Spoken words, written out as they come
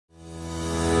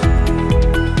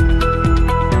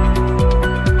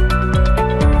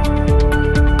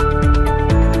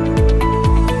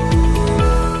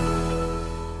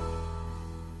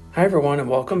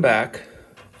welcome back.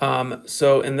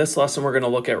 So in this lesson, we're going to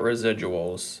look at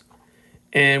residuals.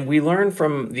 And we learned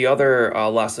from the other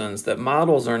lessons that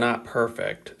models are not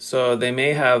perfect, so they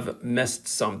may have missed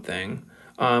something.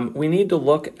 We need to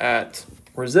look at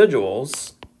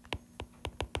residuals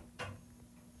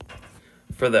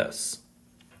for this.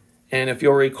 And if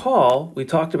you'll recall, we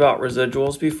talked about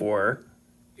residuals before.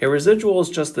 A residual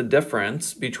is just the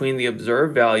difference between the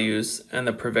observed values and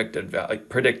the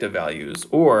predicted values.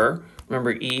 Or,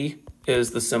 remember, E is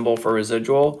the symbol for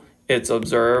residual. It's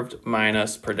observed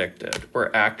minus predicted,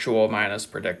 or actual minus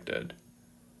predicted.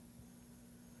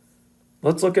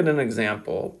 Let's look at an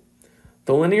example.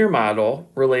 The linear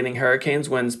model relating hurricanes'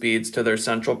 wind speeds to their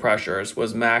central pressures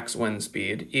was max wind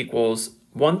speed equals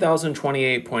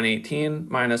 1028.18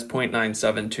 minus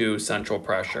 0.972 central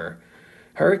pressure.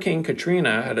 Hurricane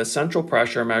Katrina had a central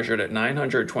pressure measured at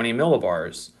 920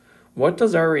 millibars. What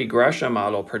does our regression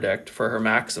model predict for her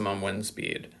maximum wind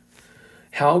speed?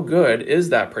 How good is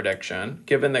that prediction,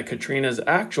 given that Katrina's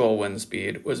actual wind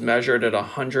speed was measured at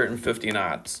 150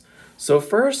 knots? So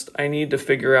first, I need to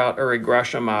figure out a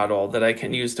regression model that I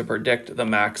can use to predict the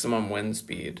maximum wind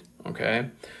speed, okay?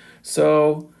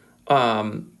 So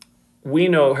we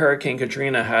know Hurricane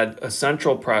Katrina had a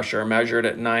central pressure measured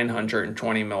at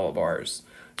 920 millibars.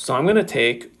 So I'm going to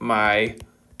take my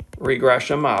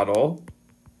regression model,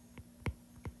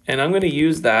 and I'm going to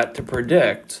use that to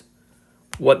predict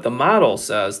what the model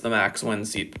says the max wind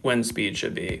speed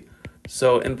should be.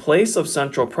 So in place of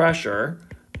central pressure,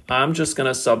 I'm just going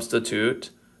to substitute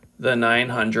the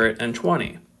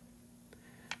 920.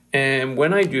 And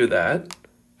when I do that,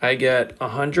 I get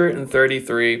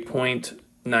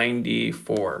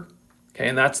 133.94. Okay,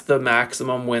 and that's the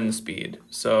maximum wind speed,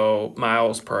 so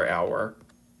miles per hour.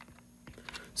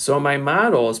 So my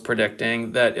model is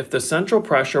predicting that if the central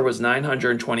pressure was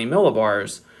 920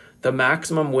 millibars, the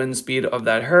maximum wind speed of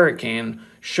that hurricane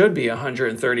should be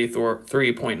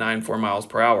 133.94 miles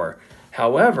per hour.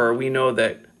 However, we know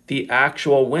that the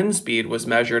actual wind speed was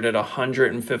measured at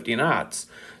 150 knots.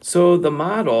 So the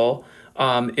model,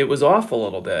 it was off a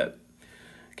little bit.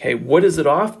 Okay, what is it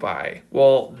off by?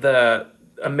 Well, the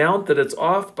amount that it's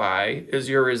off by is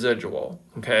your residual,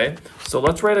 okay? So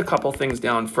let's write a couple things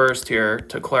down first here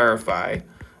to clarify.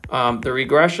 The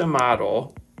regression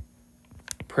model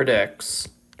predicts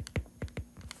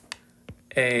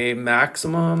a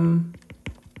maximum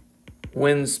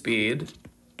wind speed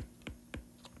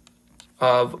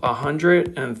of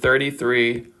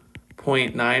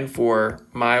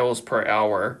 133.94 miles per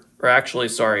hour, or actually,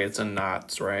 sorry, it's in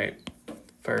knots, right?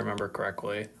 If I remember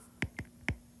correctly,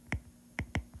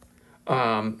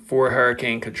 for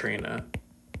Hurricane Katrina.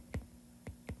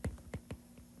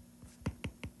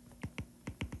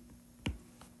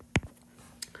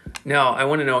 Now, I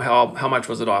want to know how much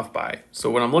was it off by. So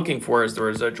what I'm looking for is the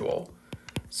residual.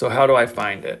 So how do I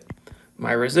find it?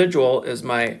 My residual is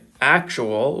my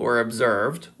actual, or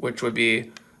observed, which would be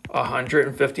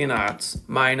 150 knots,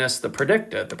 minus the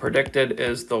predicted. The predicted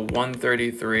is the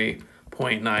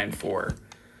 133.94.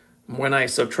 When I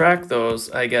subtract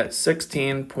those, I get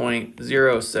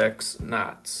 16.06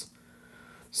 knots.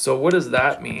 So what does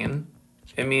that mean?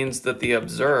 It means that the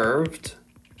observed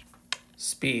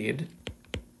speed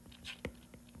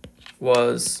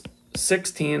was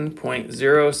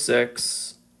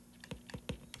 16.06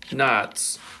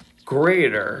 knots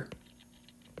greater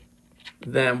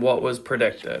than what was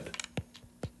predicted.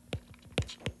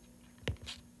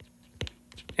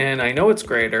 And I know it's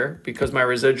greater because my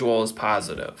residual is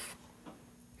positive.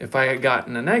 If I had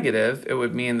gotten a negative, it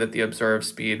would mean that the observed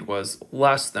speed was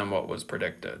less than what was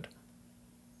predicted.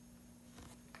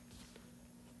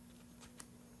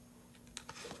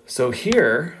 So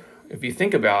here, if you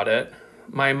think about it,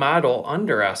 my model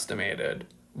underestimated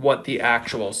what the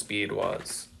actual speed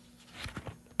was.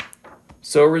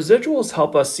 So residuals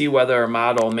help us see whether a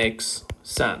model makes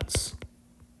sense.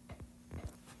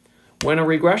 When a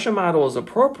regression model is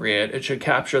appropriate, it should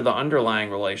capture the underlying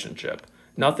relationship.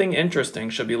 Nothing interesting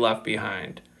should be left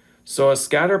behind. So a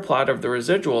scatter plot of the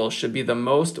residuals should be the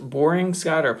most boring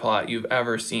scatter plot you've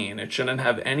ever seen. It shouldn't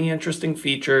have any interesting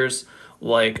features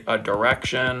like a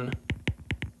direction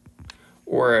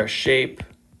or a shape.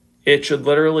 It should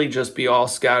literally just be all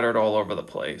scattered all over the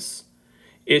place.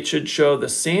 It should show the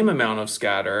same amount of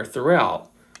scatter throughout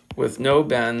with no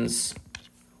bends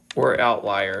or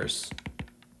outliers.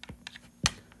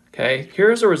 Okay,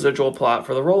 here's a residual plot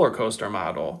for the roller coaster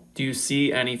model. Do you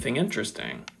see anything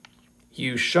interesting?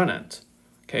 You shouldn't,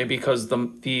 okay, because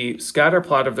the scatter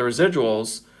plot of the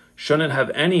residuals shouldn't have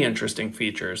any interesting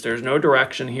features. There's no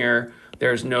direction here.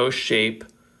 There's no shape,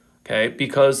 okay,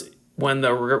 because when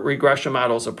the regression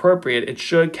model is appropriate, it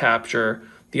should capture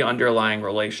the underlying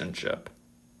relationship.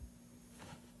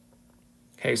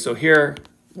 Okay, so here,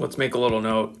 let's make a little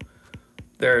note.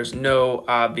 There's no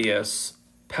obvious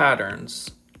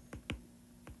patterns.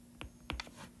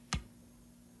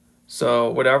 So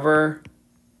whatever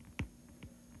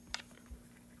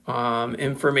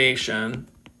information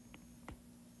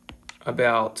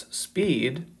about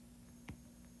speed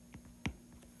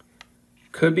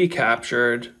could be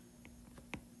captured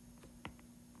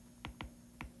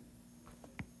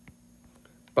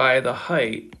by the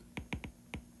height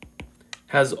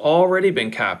has already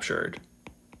been captured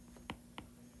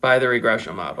by the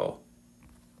regression model.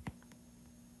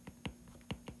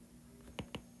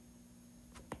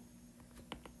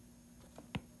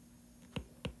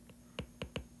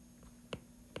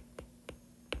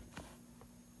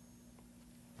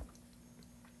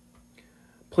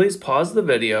 Please pause the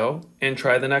video and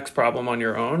try the next problem on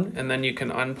your own, and then you can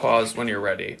unpause when you're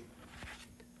ready.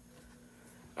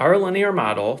 Our linear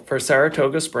model for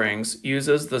Saratoga Springs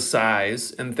uses the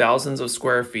size in thousands of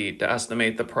square feet to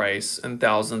estimate the price in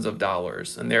thousands of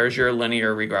dollars, and there's your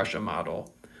linear regression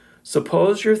model.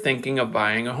 Suppose you're thinking of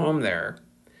buying a home there.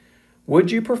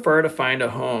 Would you prefer to find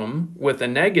a home with a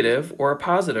negative or a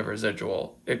positive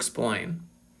residual? Explain.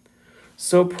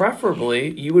 So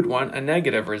preferably, you would want a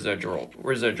negative residual.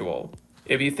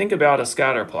 If you think about a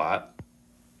scatter plot,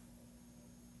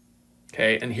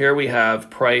 okay, and here we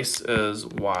have price is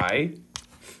Y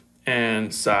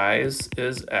and size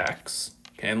is X.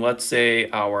 Okay, and let's say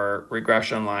our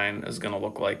regression line is going to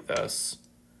look like this.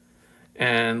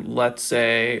 And let's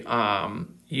say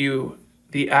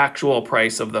the actual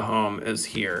price of the home is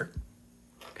here.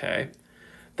 Okay.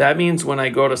 That means when I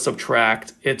go to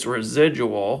subtract its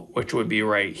residual, which would be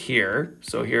right here.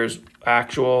 So here's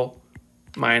actual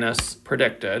minus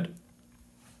predicted.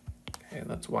 Okay,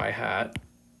 that's Y hat.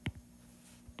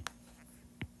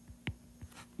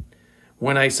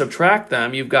 When I subtract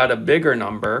them, you've got a bigger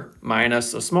number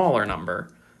minus a smaller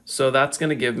number. So that's going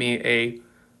to give me a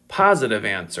positive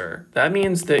answer. That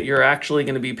means that you're actually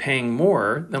going to be paying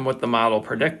more than what the model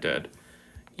predicted.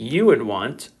 You would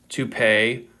want to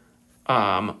pay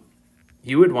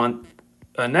you would want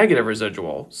a negative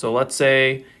residual. So let's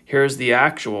say here's the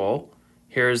actual,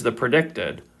 here's the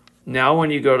predicted. Now when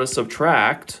you go to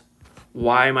subtract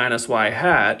Y minus Y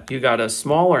hat, you got a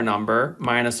smaller number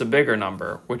minus a bigger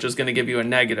number, which is going to give you a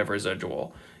negative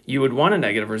residual. You would want a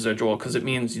negative residual because it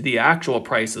means the actual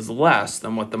price is less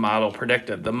than what the model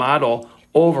predicted. The model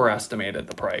overestimated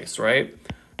the price, right?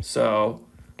 So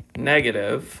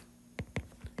negative,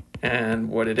 and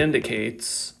what it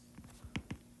indicates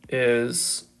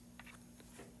is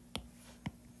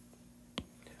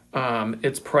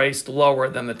it's priced lower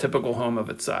than the typical home of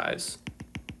its size.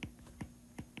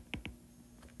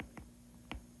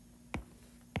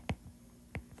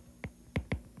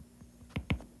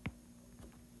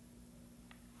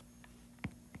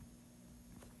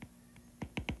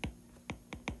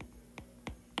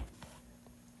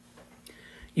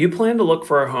 You plan to look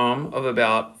for a home of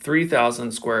about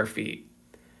 3,000 square feet.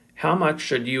 How much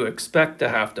should you expect to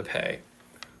have to pay?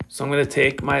 So I'm going to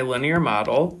take my linear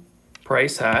model,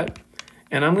 price hat,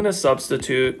 and I'm going to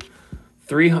substitute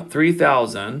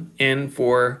 3,000 in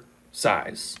for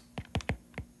size.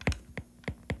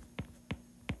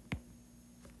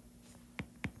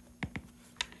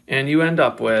 And you end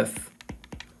up with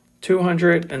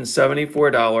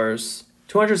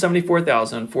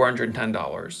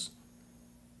 $274,410.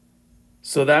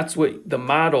 So that's what the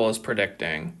model is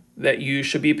predicting that you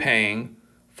should be paying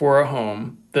for a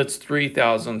home that's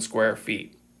 3,000 square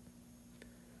feet.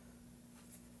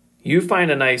 You find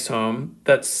a nice home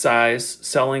that's size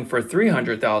selling for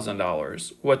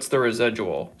 $300,000. What's the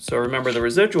residual? So remember, the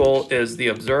residual is the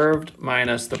observed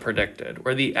minus the predicted,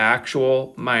 or the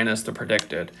actual minus the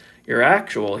predicted. Your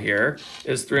actual here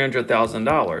is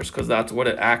 $300,000 because that's what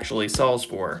it actually sells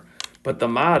for. But the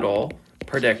model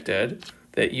predicted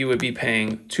that you would be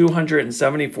paying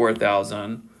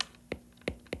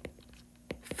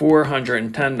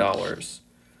 $274,410.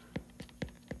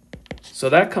 So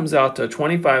that comes out to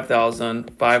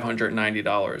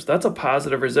 $25,590. That's a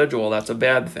positive residual. That's a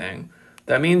bad thing.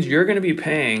 That means you're going to be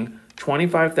paying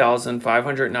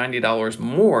 $25,590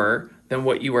 more than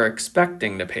what you were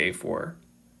expecting to pay for.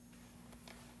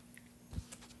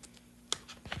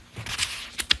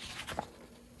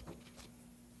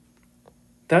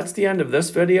 That's the end of this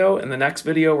video. In the next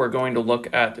video, we're going to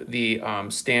look at the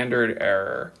standard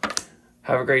error.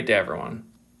 Have a great day, everyone.